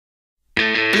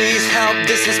Please help,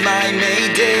 this is my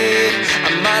mayday.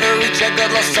 I'm out of reach, I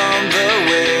got lost on the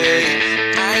way.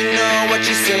 I know what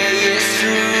you say is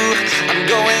true. I'm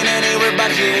going anywhere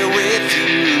but here with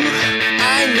you.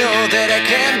 I know that I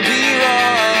can't be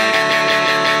wrong.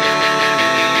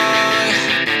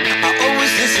 I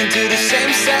always listen to the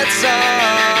same sad songs.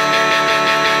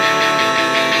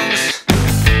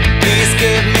 Please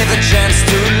give me the chance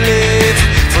to live,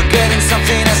 forgetting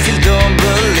something I still don't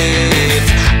believe.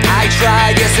 I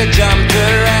tried, yes I jumped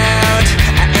around,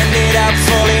 I ended up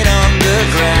falling on the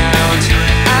ground.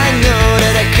 I know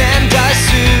that I can die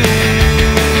soon,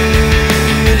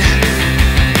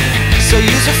 so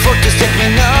use a fork to stick me,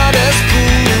 not a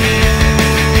spoon.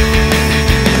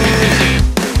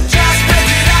 Just break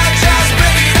it out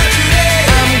today.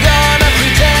 I'm gonna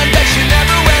pretend that you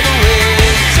never went away.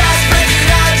 Just break it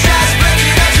out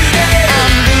today.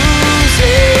 I'm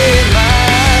losing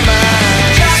my mind.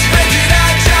 Just break it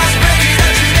out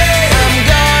today. I'm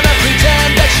gonna pretend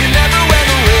that you never went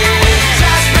away.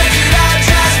 Just break it out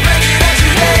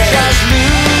today. Just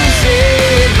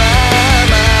losing my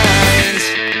mind.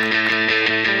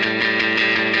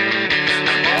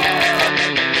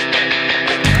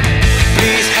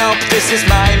 Please help, this is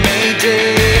my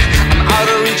mayday. I'm out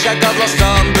of reach, I got lost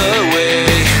on the way.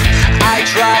 I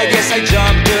tried, yes I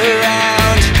jumped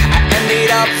around, I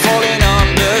ended up falling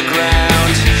on the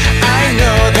ground. I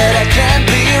know that I can't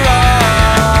be wrong.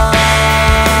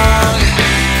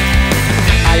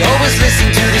 I always listen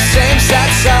to the same sad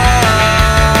songs.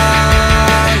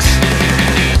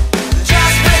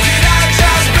 Just break it out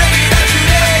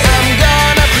today. I'm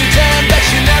gonna pretend that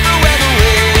you never went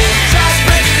away. Just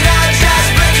break it out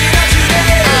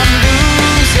today. I'm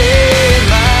losing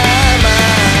my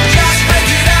mind. Just break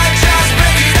it out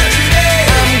today.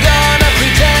 I'm gonna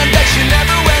pretend that you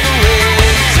never went away.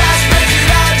 Just break it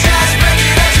out today.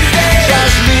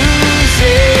 Just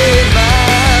losing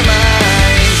my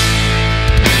mind.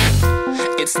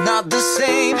 It's not the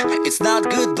same, it's not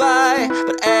goodbye,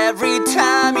 but every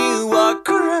time you walk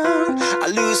around, I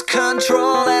lose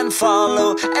control and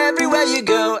follow everywhere you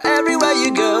go,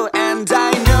 and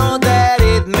I know that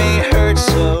it may hurt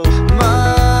so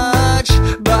much,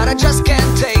 but I just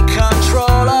can't take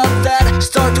control of that.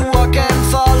 Start to walk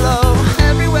and follow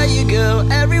everywhere you go,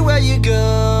 everywhere you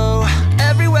go,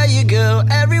 everywhere you go,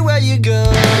 everywhere you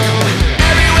go.